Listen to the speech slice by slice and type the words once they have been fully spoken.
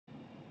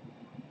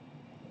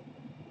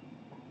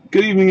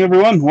Good evening,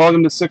 everyone.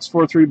 Welcome to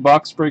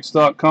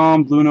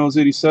 643boxbreaks.com.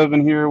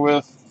 Bluenoze87 here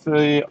with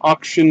the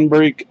auction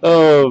break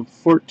of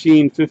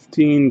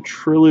 1415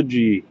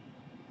 Trilogy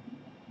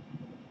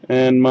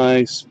and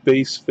my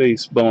Space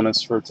Face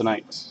bonus for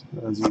tonight.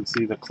 As you can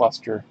see, the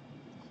cluster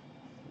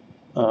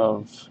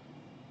of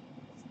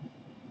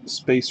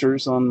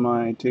spacers on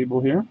my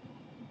table here.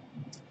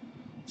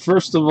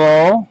 First of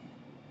all,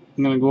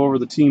 I'm going to go over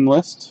the team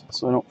list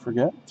so I don't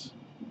forget.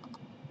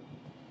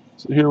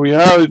 So here we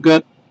are. We've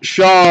got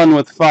Sean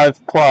with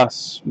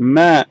 5+,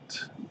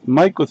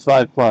 Mike with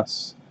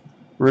 5+,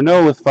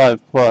 Renault with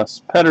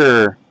 5+,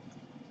 Petter,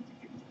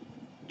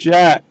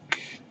 Jack,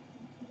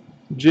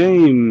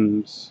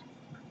 James,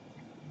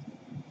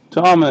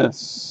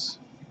 Thomas,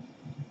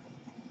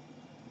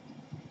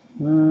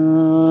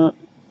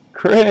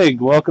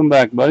 Craig, welcome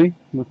back, buddy,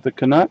 with the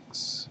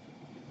Canucks.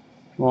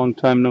 Long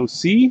time no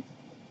see.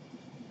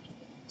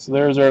 So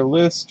there's our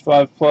list.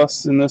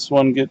 5+ in this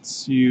one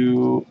gets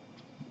you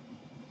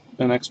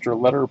an extra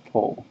letter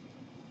pull.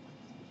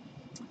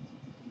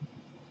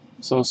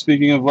 So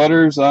speaking of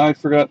letters, I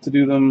forgot to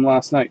do them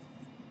last night.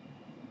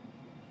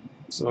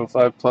 So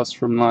 5+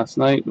 from last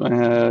night. I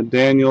had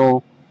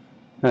Daniel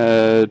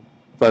had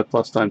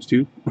 5+ times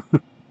 2,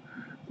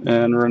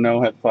 and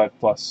Renault had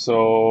 5+.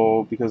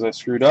 So because I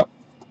screwed up,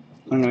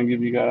 I'm going to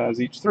give you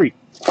guys each 3.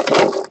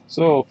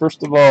 So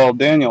first of all,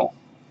 Daniel.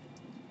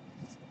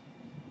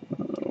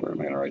 Where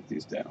am I going to write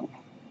these down?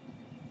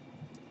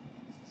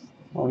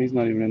 Oh, he's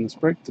not even in this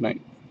break tonight.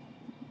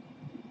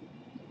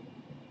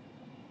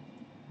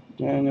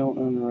 Daniel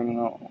and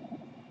Renault.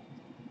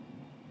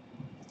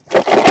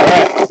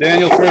 Alright,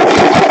 Daniel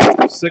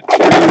first. 6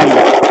 for you.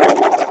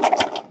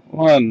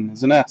 1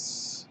 is an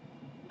S.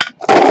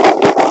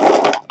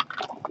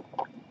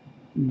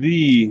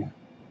 V.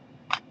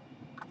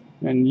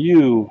 And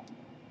U.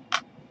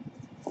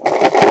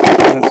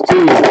 That's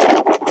 2.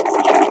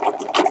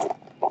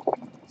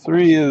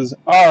 3 is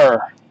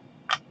R.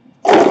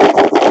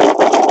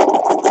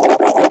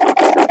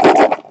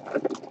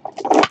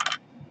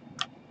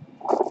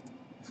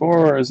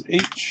 4 is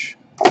H.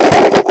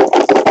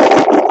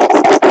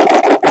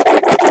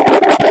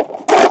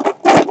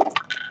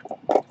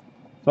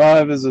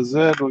 5 is a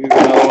Z. We'll give you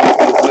another one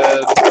for the Z.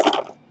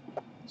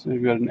 So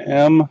you've got an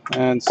M.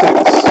 And 6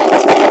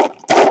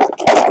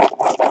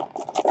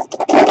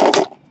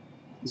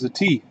 is a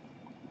T.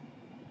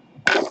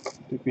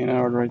 Take me an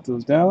hour to write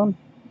those down.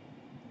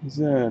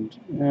 Z,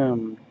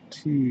 M,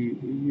 T,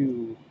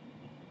 U,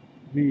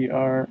 V,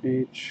 R,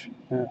 H,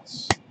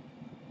 S.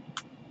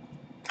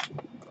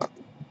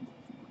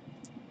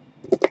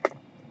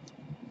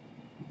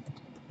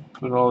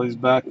 Put all these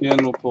back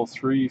in. We'll pull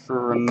 3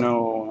 for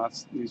Renault.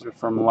 These are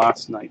from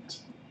last night.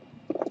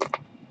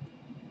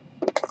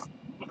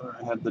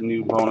 I had the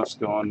new bonus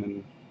going,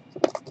 and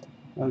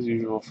as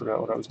usual,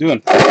 forgot what I was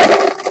doing.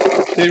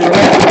 Okay,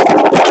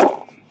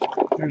 Renault.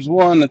 There's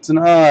 1. It's an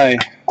I.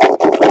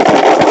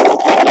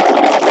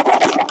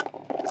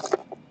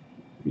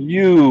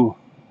 U.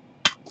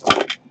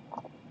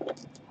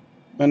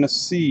 And a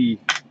C.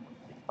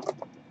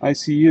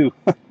 ICU.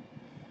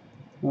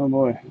 Oh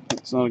boy,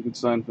 that's not a good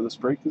sign for this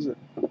break, is it?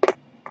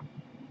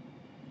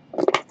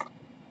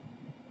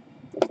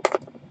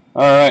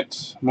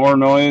 Alright, more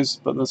noise,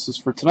 but this is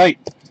for tonight.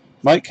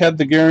 Mike had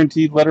the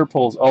guaranteed letter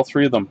pulls, all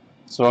 3 of them.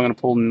 So I'm going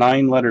to pull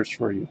 9 letters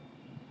for you.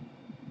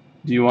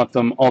 Do you want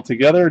them all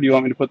together, or do you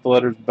want me to put the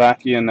letters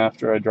back in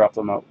after I drop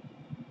them out?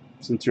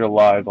 Since you're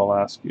live, I'll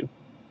ask you.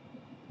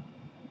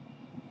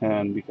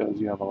 And because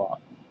you have a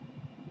lot.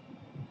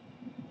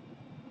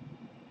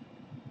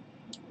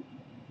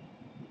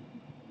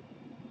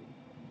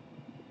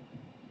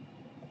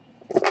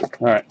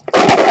 Alright.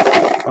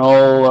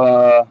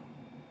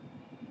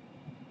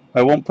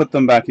 I won't put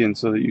them back in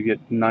so that you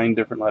get 9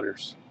 different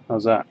letters.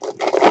 How's that?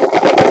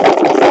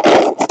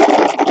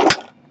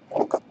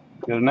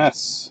 Get an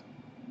S.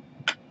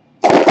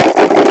 A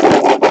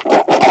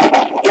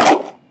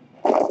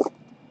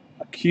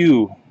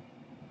Q.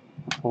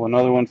 Pull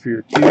another one for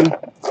your Q.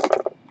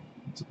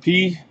 It's a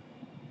P.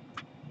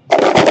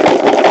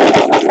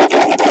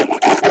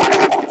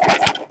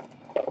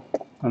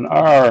 An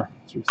R.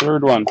 It's your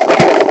 3rd one.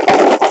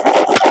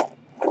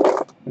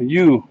 A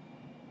U.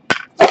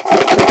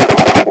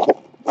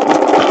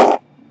 A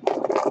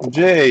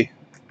J.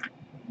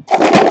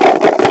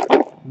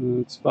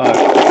 It's 5.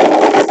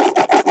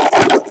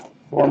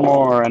 4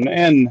 more. An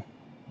N.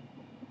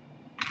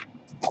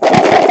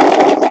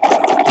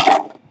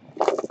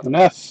 An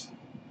F.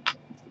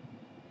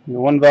 You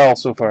got 1 vowel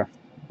so far.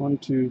 1,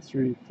 2,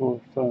 3,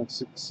 4, 5,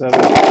 6, 7.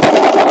 2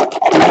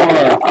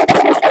 more.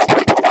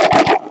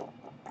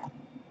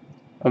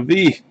 A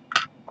V.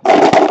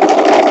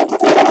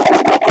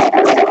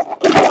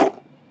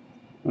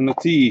 And a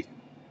T.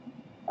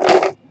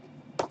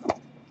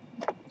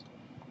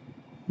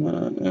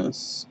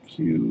 S,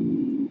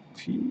 Q,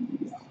 P,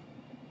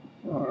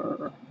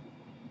 R,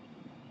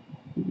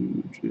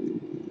 U, J,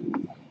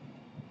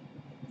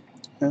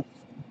 F,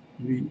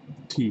 V,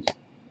 T.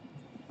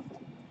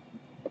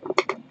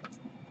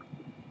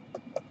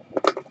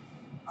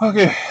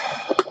 Okay,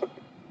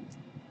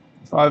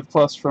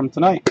 5+ from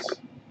tonight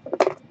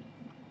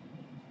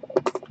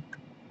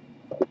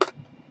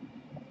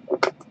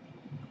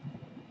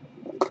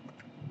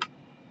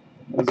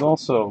is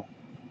also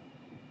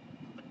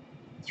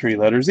 3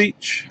 letters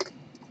each.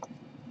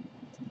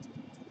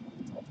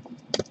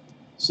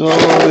 So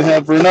we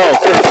have Renault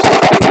first.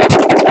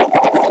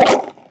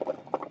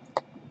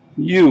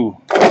 U.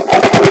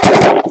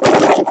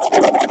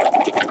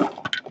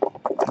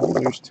 Oh,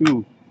 there's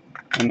 2.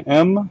 An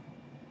M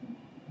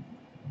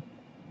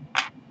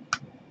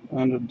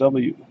and a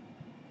W.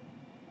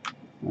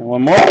 And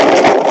one more.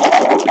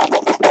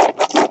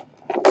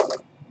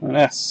 An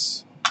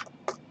S.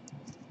 I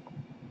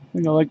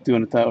think I like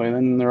doing it that way.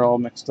 Then they're all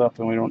mixed up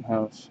and we don't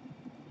have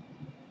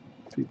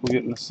people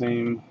getting the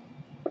same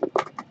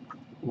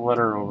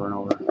letter over and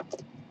over.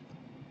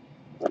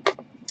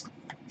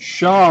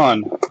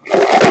 Sean.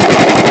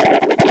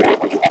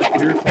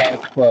 You're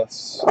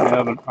 5+. We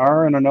have an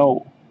R and an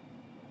O.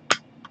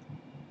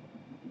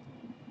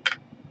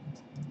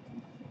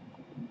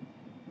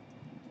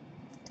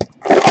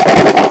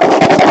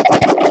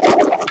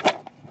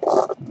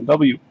 A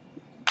W.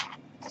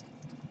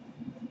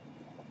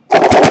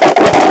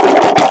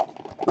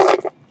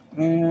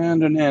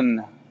 And an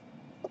N.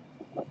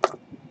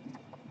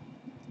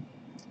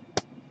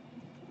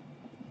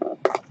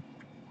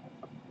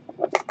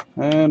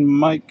 And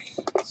Mike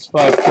is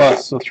 5+,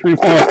 so 3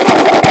 more.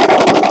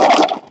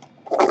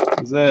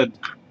 Z.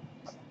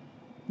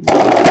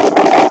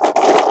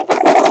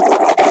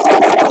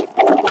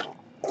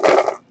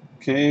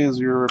 K is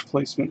your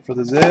replacement for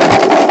the Z.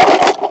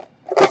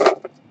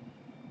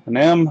 An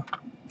M.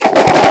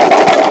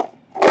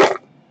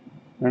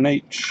 An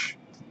H.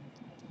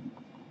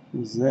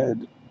 Z.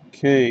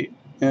 K.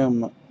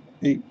 M.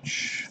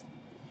 H.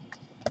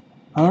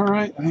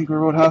 Alright, I think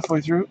we're about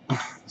halfway through.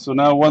 So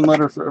now 1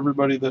 letter for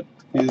everybody that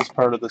is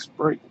part of this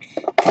break.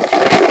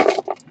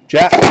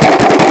 Jack.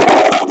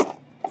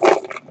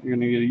 You're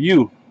going to get a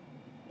U.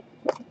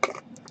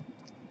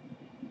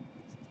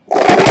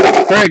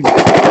 Craig.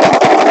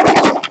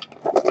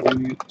 You're going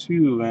to get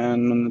 2,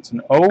 and then it's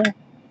an O,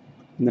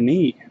 and an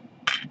E.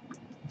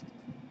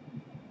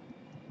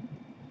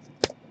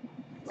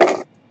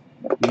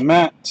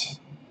 Matt.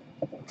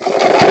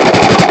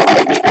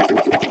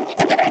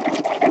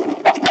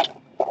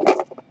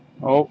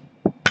 O.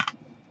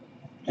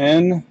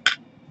 N.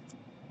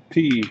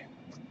 P.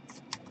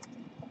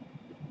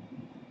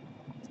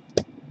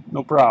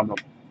 No problem.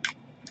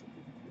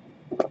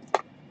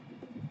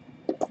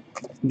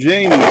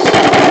 James.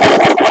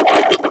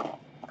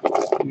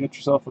 You get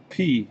yourself a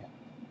P.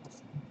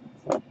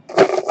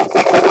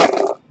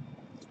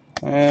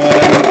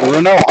 And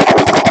Renault.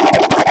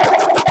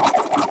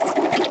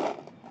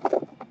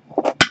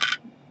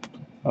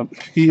 A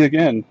P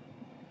again.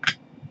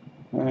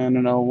 And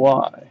an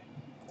Y.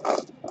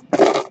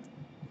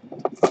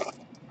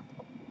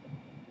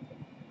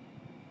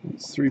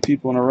 It's 3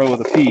 people in a row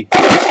with a P.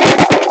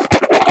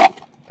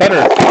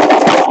 Petter.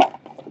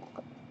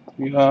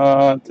 We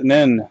got an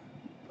N.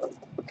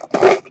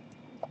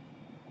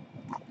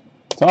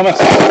 Thomas.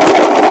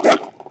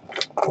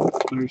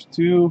 There's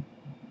 2.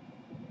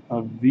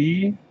 A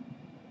V.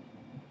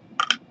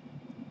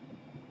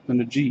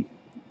 And a G.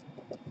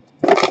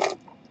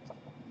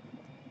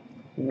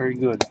 Very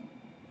good.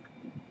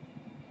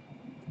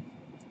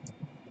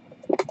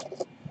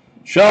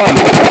 Sean.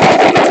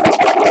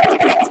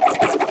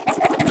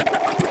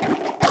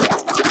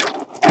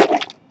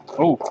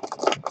 Oh,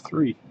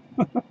 3.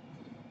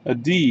 A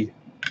D.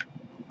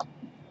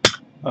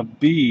 A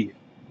B.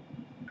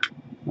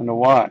 And a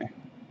Y.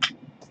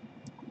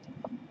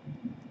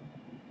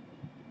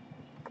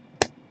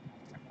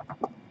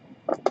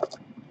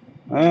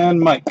 And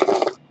Mike.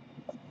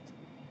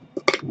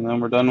 And then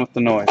we're done with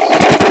the noise.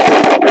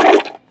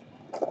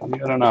 We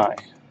got an I.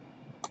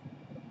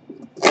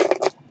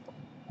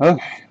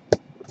 Okay.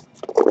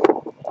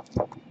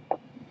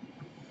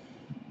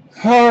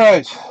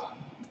 Alright.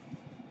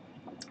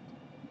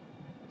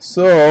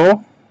 So,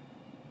 I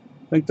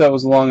think that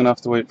was long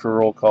enough to wait for a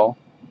roll call.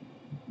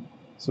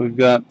 So we've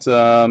got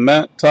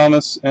Matt,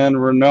 Thomas,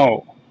 and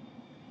Renault.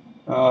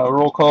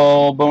 Roll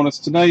call bonus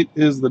tonight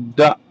is the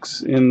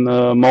Ducks in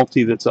the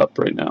multi that's up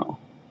right now.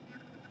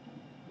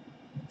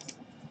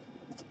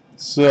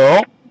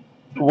 So,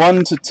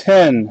 1 to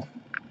 10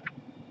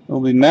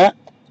 will be Matt.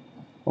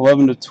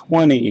 11 to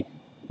 20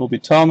 will be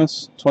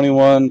Thomas.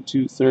 21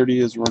 to 30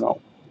 is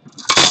Renault.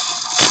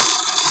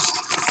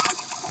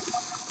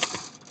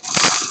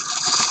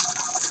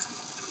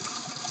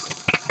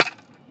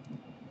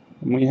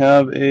 And we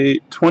have a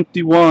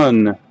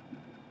 21.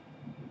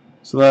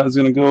 So that is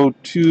going to go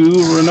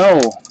to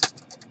Renault.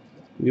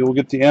 You will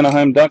get the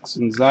Anaheim Ducks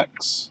and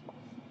Zach's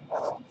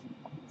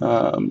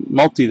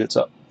multi that's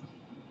up.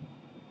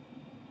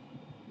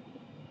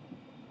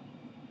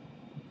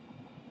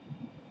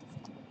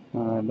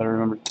 I better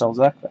remember to tell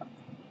Zach that.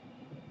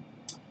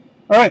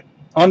 Alright,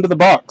 on to the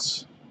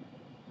box,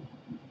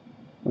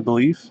 I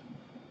believe.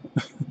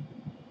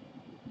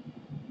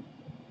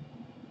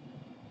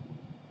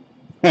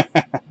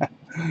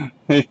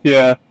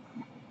 Yeah,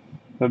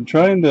 I'm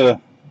trying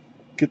to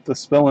get the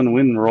spell and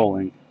win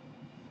rolling.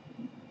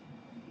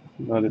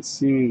 But it's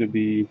seeming to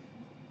be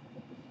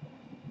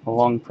a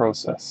long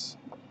process.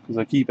 Because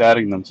I keep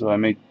adding them, so I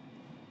make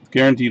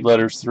guaranteed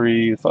letters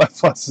 3,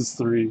 5+ is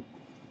 3.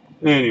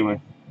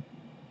 Anyway.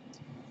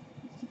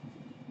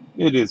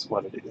 It is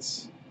what it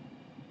is.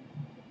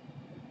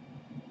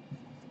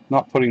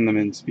 Not putting them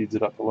in speeds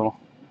it up a little.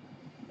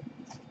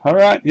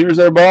 Alright, here's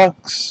our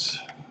box.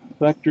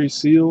 Factory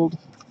sealed.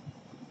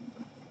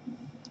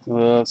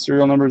 The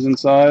serial numbers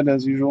inside,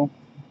 as usual.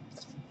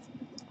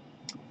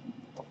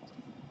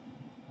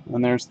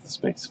 And there's the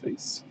space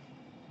face.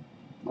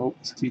 Oh,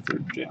 his teeth are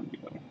jammed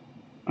together.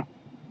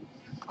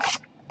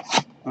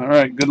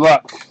 Alright, good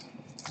luck.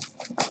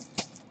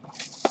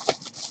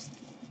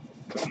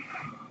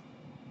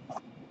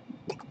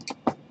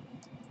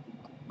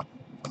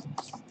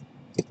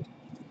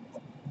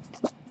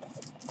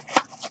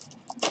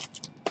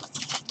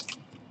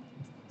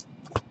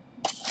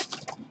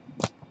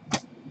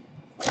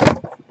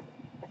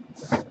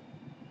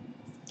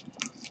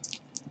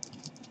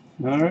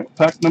 Alright,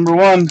 pack number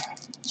 1.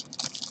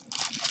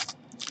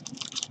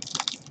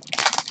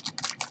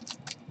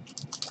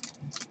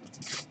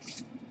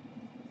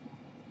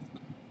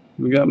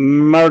 We got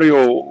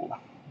Mario.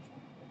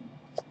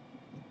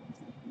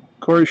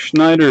 Corey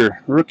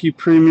Schneider, Rookie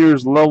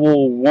Premiers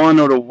level 1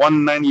 out of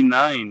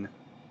 199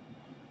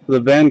 for the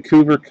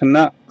Vancouver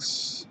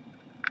Canucks.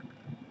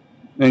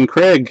 And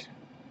Craig.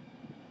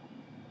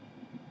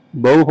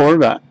 Bo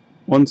Horvat,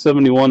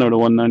 171 out of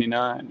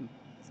 199.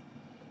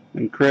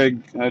 And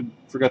Craig, I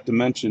forgot to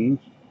mention,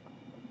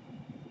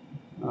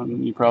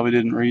 you probably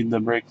didn't read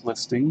the break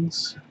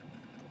listings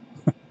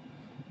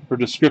for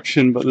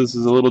description, but this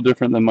is a little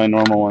different than my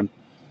normal one.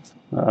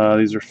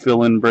 These are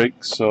fill-in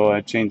breaks, so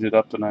I changed it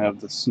up and I have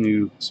this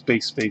new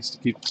space to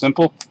keep it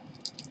simple.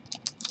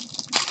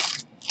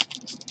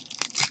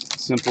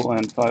 Simple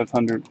and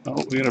 500.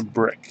 Oh, we got a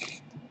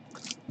brick.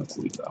 Let's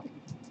leave that one.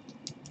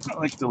 I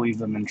like to leave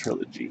them in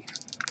Trilogy.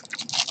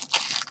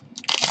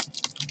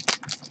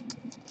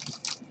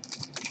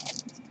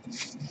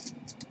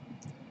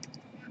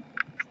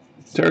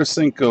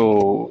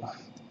 Tarasenko,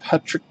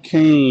 Patrick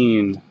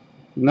Kane,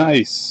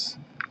 nice.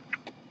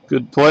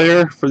 Good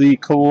player for the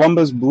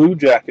Columbus Blue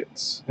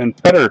Jackets. And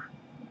Petter,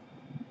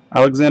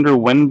 Alexander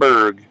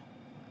Wenberg,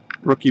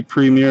 Rookie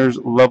Premiers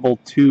level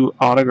 2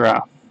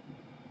 autograph.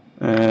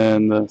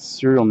 And the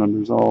serial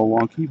number's all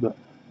wonky, but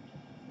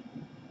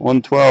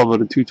 112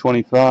 out of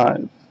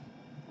 225.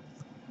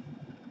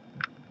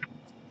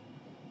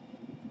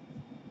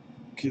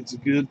 Kid's a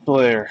good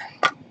player.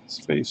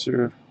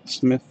 Spacer,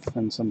 Smith,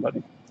 and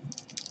somebody.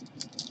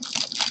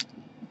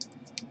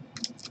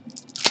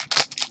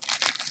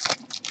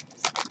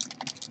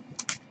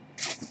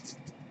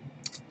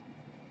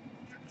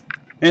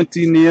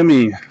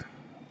 Antiniemi,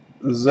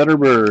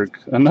 Zetterberg,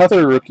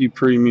 another Rookie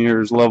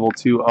Premiers level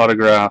 2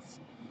 autograph.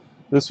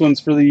 This one's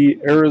for the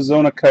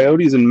Arizona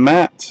Coyotes and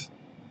Matt.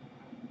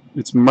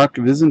 It's Mark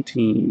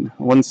Byzantine,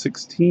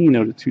 116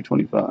 out of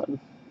 225.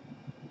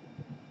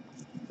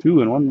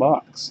 2 in one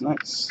box,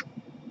 nice.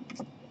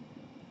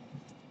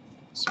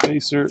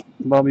 Spacer,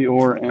 Bobby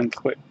Orr, and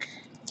Quick.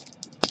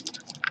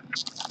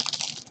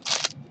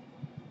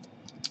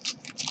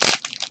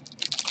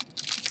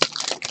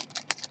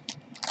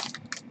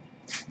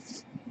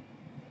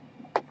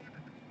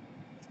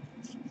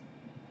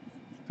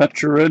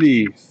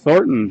 Pacioretty,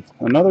 Thornton,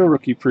 another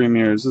Rookie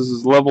Premiers. This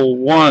is level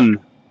 1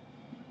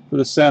 for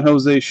the San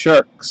Jose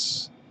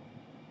Sharks.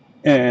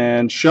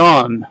 And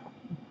Sean,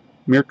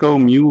 Mirko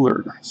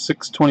Mueller,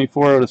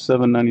 624 out of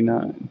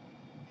 799.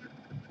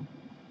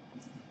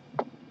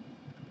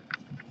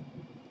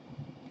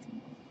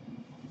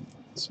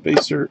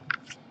 Spacer,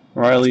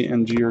 Riley,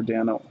 and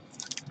Giordano.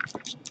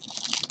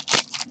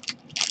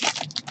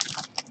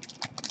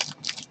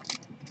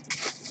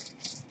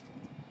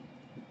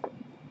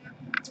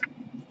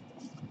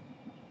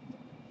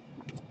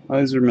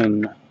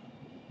 Iserman,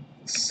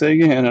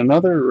 Sagan,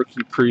 another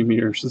Rookie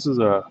Premiers. This is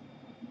a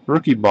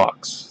rookie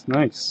box.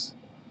 Nice.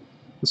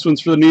 This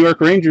one's for the New York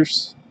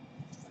Rangers.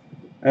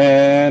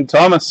 And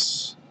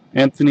Thomas,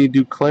 Anthony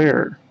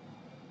Duclair,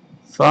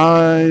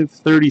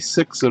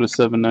 536 out of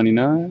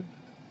 799.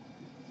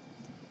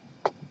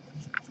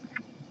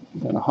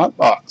 And a hot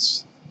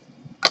box.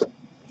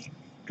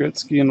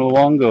 Gretzky and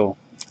Luongo.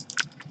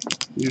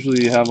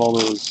 Usually you have all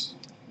those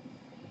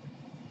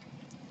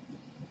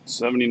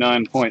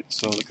 79 points,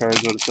 so the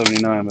card's out of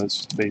 79, but it's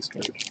just a base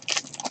card.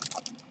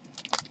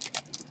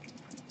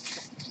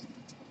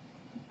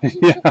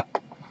 Yeah,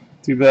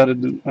 too bad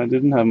I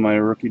didn't have my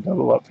rookie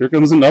double up. Here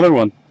comes another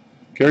one.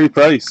 Carey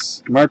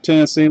Price,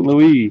 Martin St.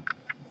 Louis,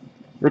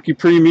 Rookie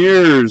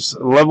Premiers,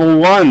 level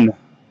 1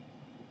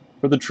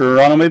 for the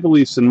Toronto Maple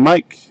Leafs, and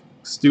Mike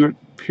Stuart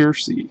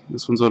Piercy.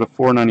 This one's out of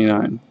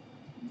 499.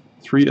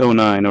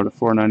 309 out of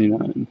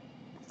 499.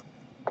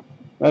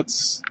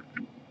 That's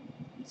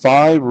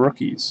 5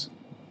 rookies.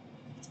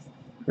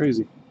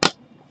 Crazy.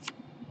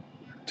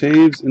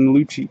 Taves and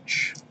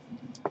Lucic.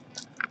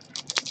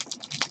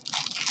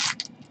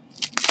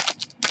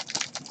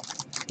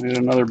 I need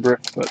another brick,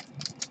 but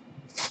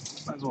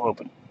I as well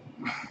open.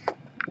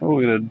 Oh,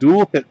 we got a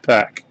dual hit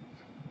pack.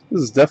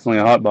 This is definitely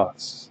a hot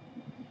box.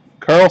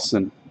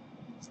 Carlson,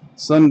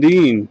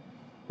 Sundin,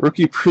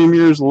 Rookie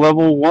Premiers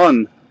Level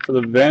 1 for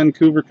the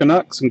Vancouver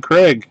Canucks, and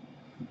Craig.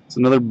 It's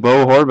another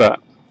Bo Horvat.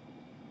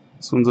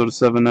 This one's out of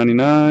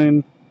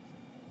 $7.99.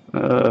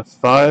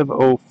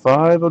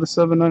 505 out of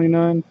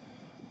 $7.99.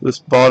 This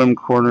bottom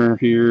corner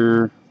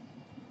here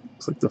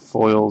looks like the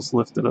foil's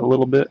lifted a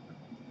little bit.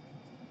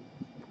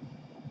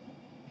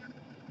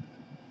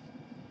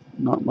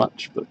 Not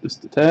much, but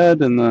just a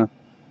tad, and the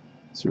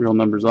serial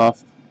number's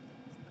off.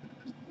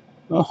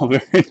 Oh,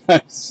 very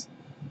nice.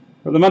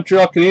 For the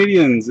Montreal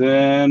Canadiens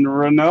and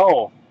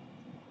Renault.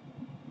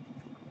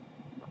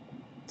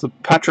 It's a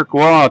Patrick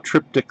Waugh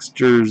Triptychs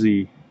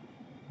jersey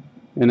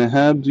in a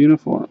Habs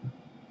uniform.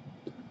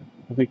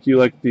 I think you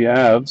like the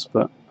Avs,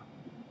 but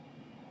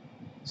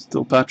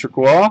still Patrick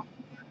Waugh.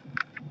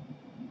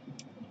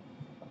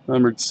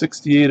 Numbered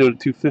 68 out of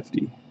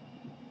 250.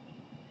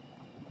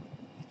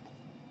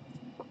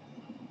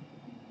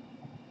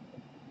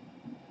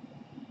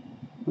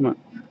 Come on.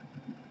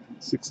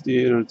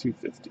 68 out of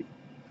 250.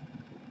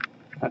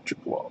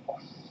 Patrick Waugh.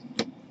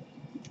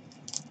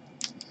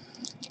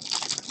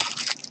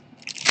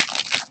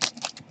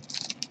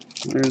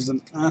 There's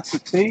an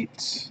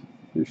acetate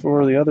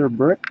before the other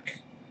brick.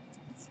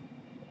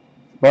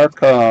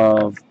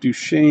 Barkov,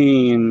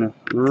 Duchesne,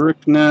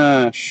 Rick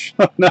Nash.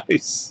 Oh,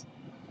 nice.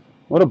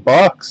 What a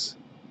box.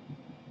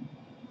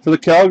 For the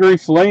Calgary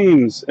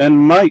Flames and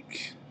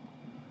Mike.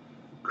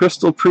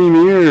 Crystal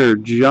Premier,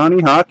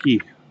 Johnny Hockey.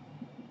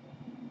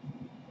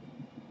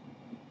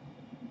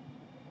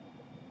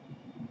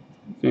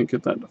 Can't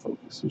get that to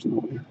focus. There's no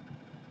way.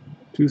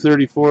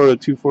 234 to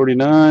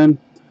 249.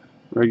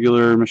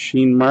 Regular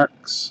machine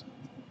marks.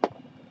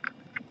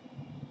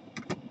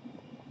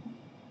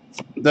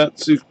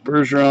 Datsuk,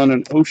 Bergeron,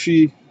 and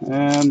Oshie.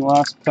 And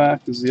last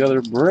pack is the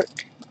other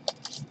brick.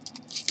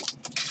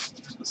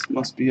 This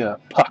must be a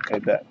puck, I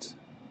bet.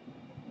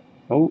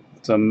 Oh,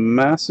 it's a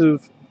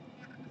massive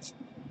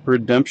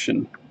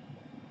redemption.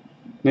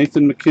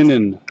 Nathan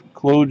McKinnon,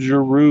 Claude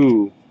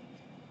Giroux,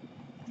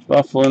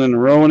 Bufflin and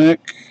Roenick.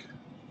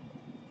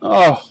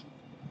 Oh,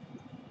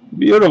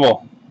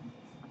 beautiful.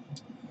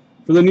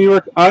 For the New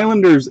York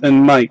Islanders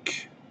and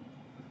Mike.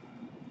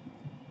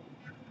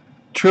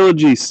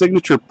 Trilogy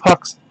Signature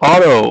Pucks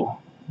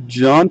Auto,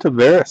 John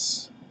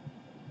Tavares.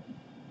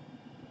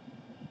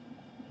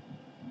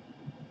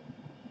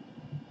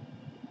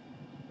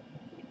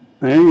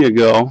 There you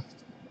go.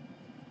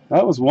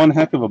 That was one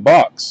heck of a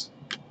box.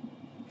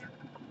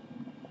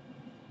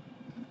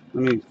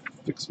 Let me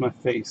fix my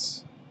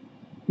face.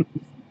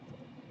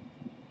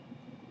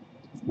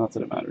 Not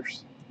that it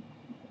matters,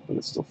 but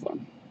it's still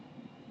fun.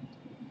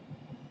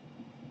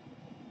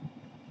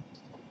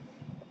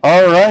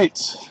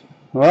 Alright,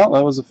 well,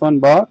 that was a fun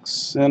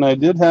box, and I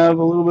did have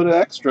a little bit of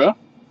extra.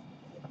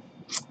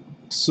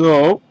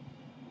 So,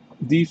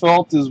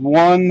 default is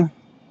one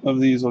of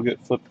these will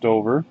get flipped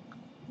over.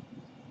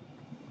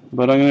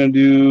 But I'm going to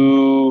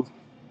do,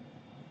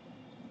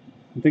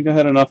 I think I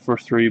had enough for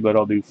 3, but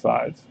I'll do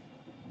 5.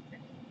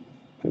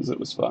 Because it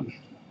was fun.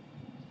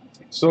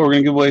 So we're going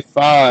to give away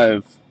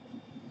 5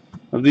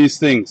 of these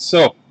things.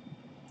 So,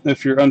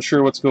 if you're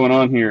unsure what's going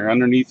on here,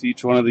 underneath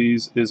each one of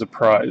these is a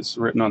prize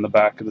written on the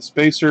back of the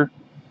spacer.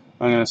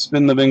 I'm going to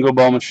spin the bingo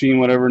ball machine.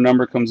 Whatever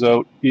number comes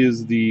out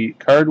is the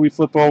card we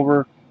flip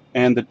over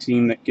and the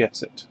team that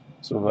gets it.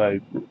 So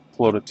if I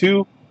float a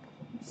 2,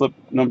 flip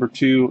number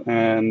 2,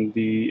 and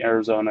the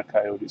Arizona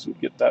Coyotes would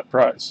get that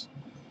prize.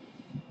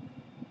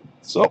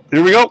 So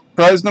here we go.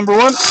 Prize number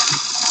 1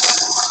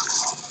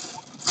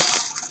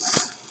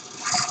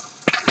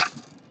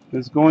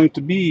 is going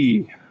to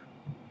be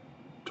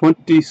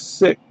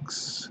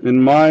 26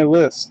 in my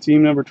list.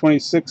 Team number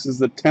 26 is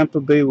the Tampa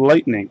Bay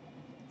Lightning.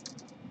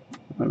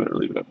 I better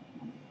leave it up.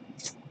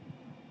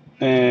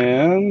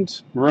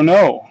 And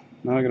Renault.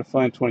 Now I gotta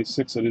find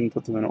 26. I didn't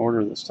put them in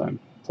order this time.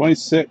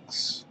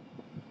 26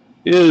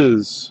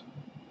 is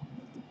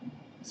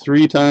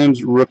 3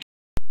 times rookie.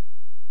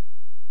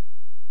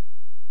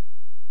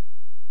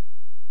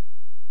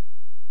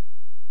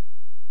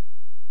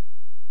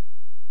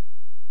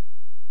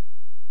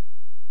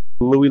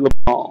 Louis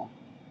LeBlanc.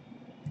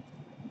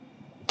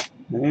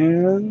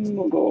 And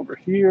we'll go over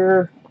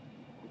here.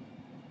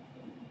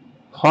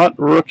 Hot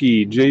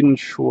rookie, Jaden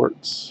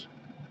Schwartz.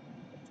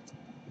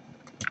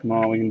 Come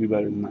on, we can do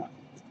better than that.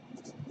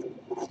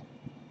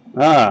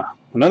 Ah,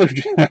 another.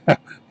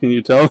 Can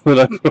you tell that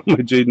I put my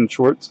Jaden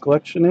Schwartz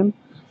collection in?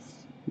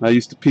 I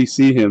used to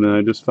PC him and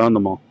I just found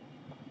them all.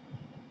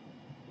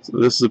 So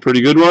this is a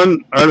pretty good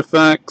one.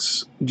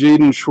 Artifacts,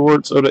 Jaden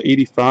Schwartz out of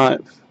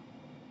 85.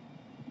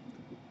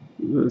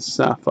 The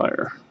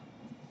Sapphire.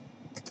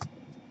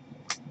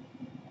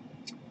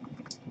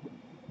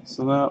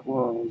 So that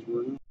was.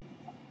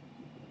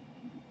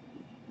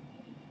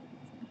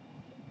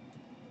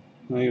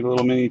 I get a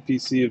little mini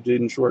PC of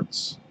Jaden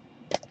Schwartz.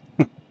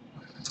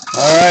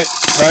 Alright,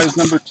 prize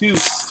number 2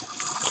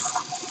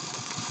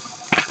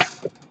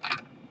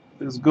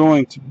 is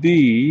going to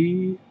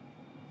be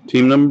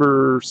Team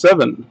number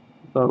 7.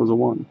 That was a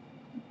 1.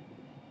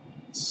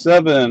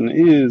 7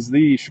 is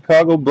the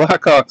Chicago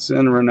Blackhawks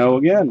and Renault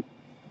again.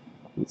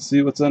 Let's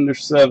see what's under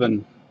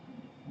 7.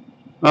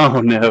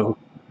 Oh no.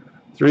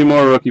 3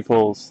 more rookie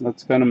pulls.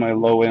 That's kind of my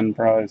low-end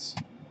prize.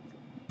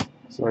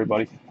 Sorry,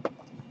 buddy.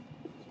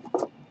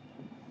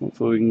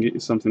 Hopefully we can get you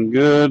something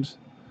good.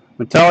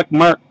 Metallic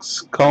Marks,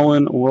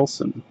 Colin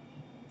Wilson.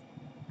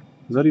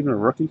 Is that even a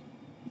rookie?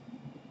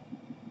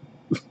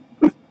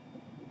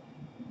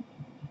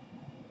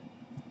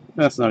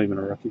 That's not even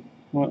a rookie.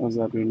 What was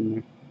that doing in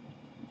there?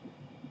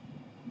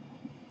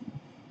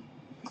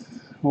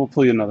 We'll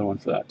pull you another one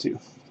for that too.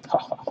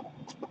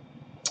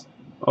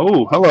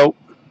 Oh, hello.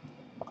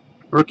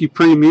 Rookie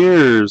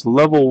Premiers,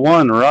 level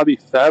 1, Robbie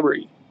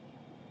Fabry.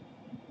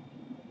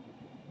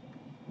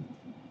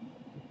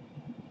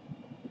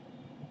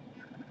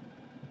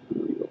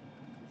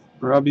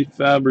 Robbie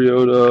Fabry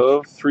out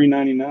of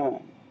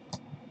 $3.99.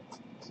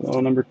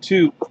 So number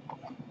 2,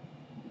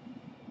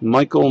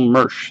 Michael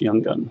Mersch,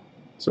 Young Gun.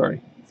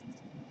 Sorry.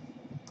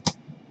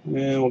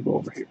 And we'll go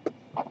over here.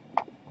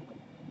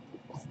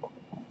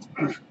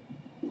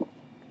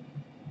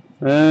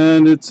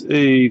 And it's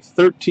a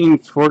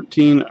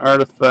 13-14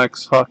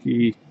 Artifacts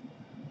Hockey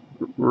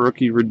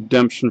Rookie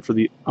Redemption for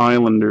the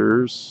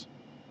Islanders.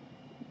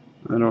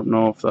 I don't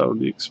know if that would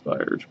be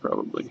expired,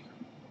 probably.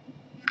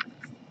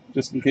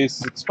 Just in case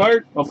it's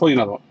expired, I'll pull you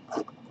another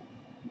one.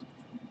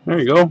 There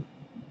you go.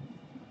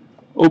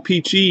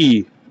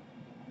 OPG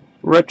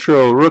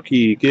Retro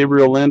Rookie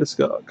Gabriel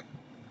Landeskog.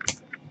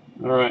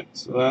 Alright,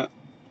 so that...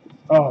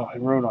 Oh, I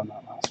wrote on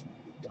that last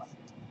one.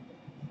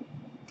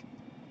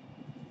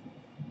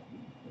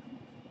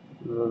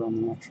 I wrote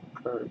on the actual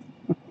card.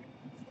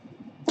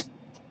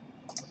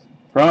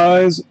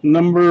 Prize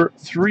number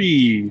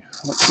 3.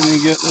 What can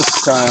we get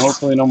this time?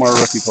 Hopefully no more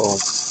rookie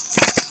pulls.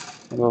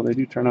 Although they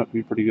do turn out to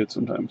be pretty good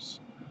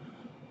sometimes.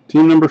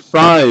 Team number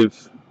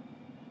 5.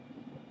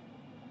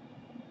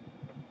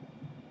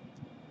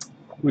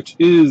 Which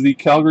is the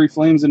Calgary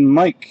Flames and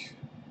Mike.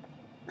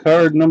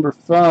 Card number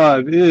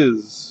 5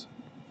 is...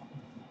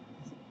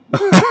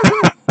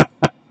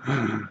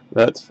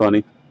 That's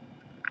funny.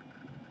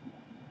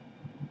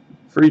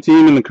 Free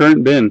team in the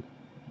current bin.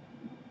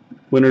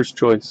 Winner's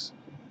choice.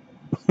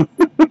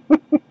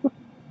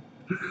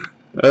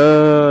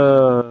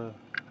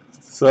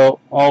 So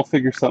I'll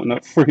figure something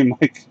out for you,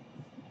 Mike.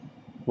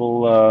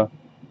 We'll what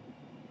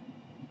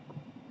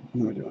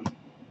am I doing?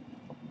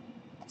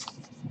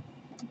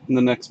 In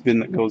the next bin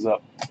that goes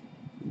up,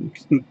 you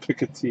can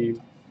pick a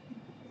team.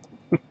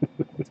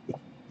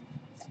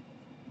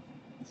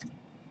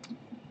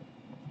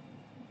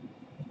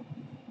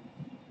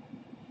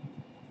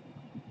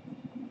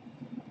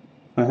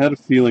 I had a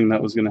feeling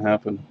that was going to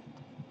happen.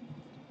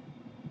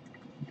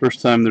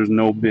 First time there's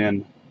no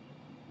bin,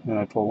 and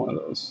I pull one of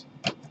those.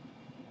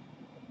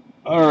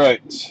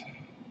 Alright.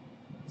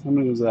 How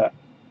many was that?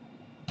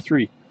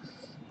 3.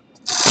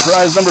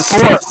 Prize number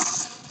 4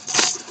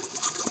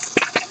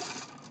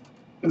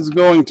 is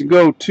going to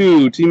go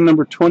to team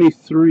number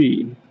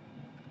 23.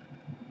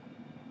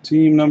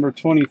 Team number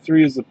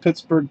 23 is the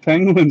Pittsburgh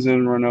Penguins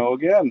in Renault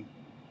again.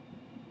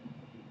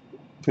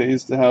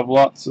 Pays to have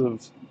lots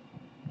of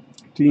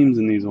teams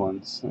in these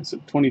ones. I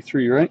said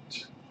 23,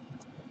 right?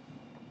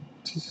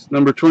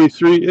 Number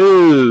 23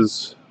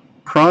 is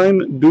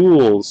Prime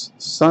Duels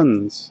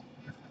Suns.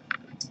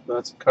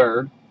 That's a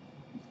card,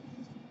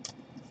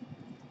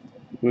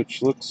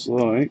 which looks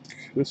like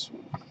this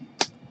one.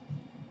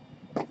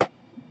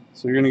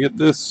 So you're going to get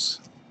this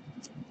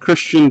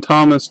Christian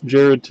Thomas,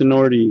 Jared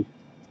Tenorti,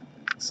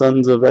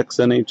 Sons of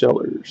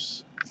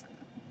ex-NHLers.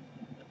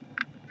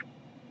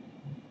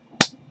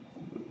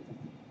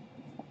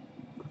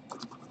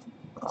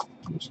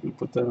 I'm just going to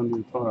put that under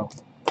the pile.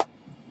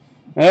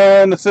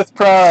 And the 5th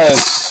prize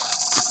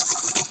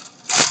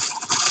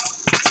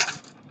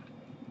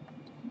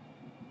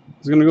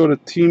is going to go to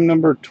team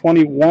number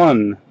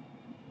 21,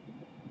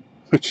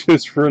 which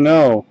is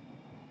Renault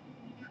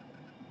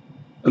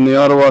and the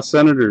Ottawa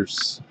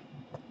Senators.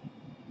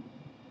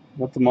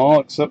 Got them all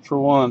except for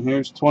one.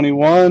 Here's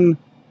 21.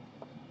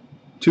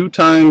 2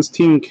 times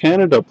Team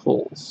Canada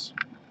pulls.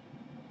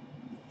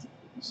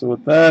 So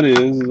what that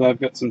is I've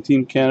got some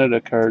Team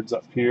Canada cards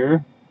up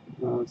here.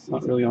 It's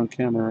not really on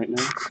camera right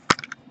now.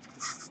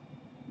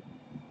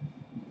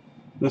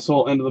 This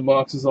whole end of the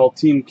box is all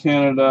Team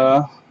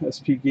Canada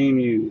SP game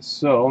use.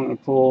 So I'm going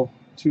to pull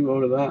 2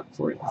 out of that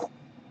for you.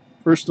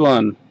 First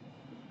one,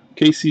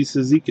 Casey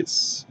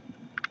Cizikas.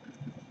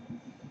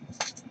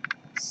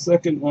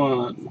 Second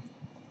one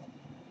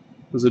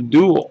was a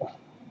duel,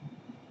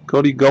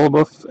 Cody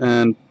Goluboff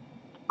and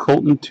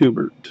Colton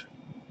Tubert.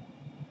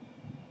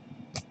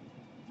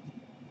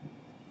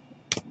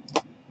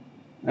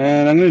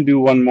 And I'm going to do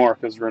one more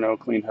because Renault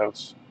cleaned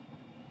house.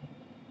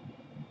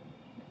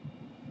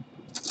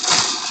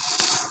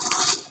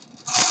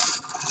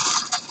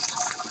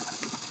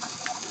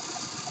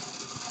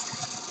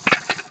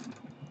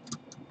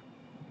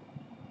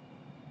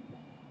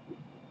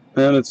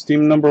 And it's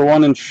team number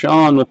 1 and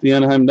Sean with the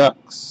Anaheim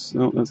Ducks.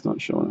 No, that's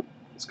not showing it.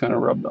 It's kind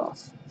of rubbed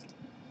off.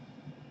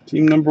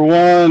 Team number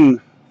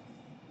 1.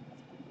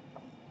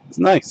 It's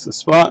nice. A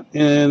spot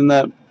in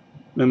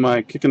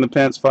my Kick in the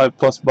Pants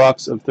 5+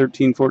 box of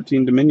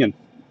 13-14 Dominion.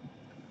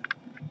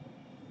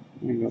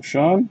 There you go,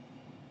 Sean.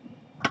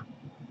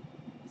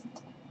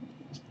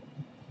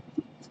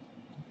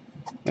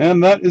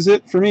 And that is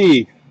it for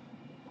me.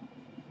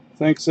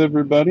 Thanks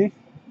everybody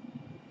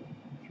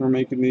for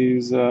making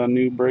these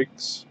new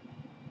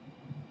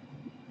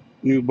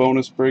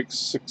bonus breaks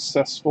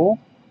successful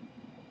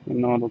and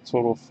not a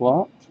total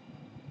flop.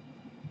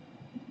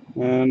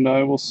 And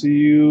I will see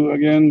you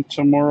again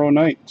tomorrow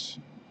night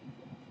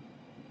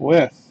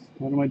with,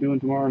 what am I doing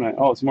tomorrow night?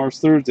 Oh, tomorrow's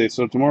Thursday,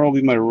 so tomorrow will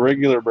be my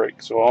regular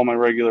break. So all my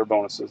regular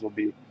bonuses will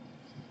be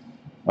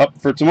up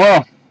for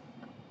tomorrow.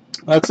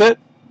 That's it.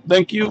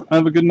 Thank you.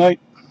 Have a good night.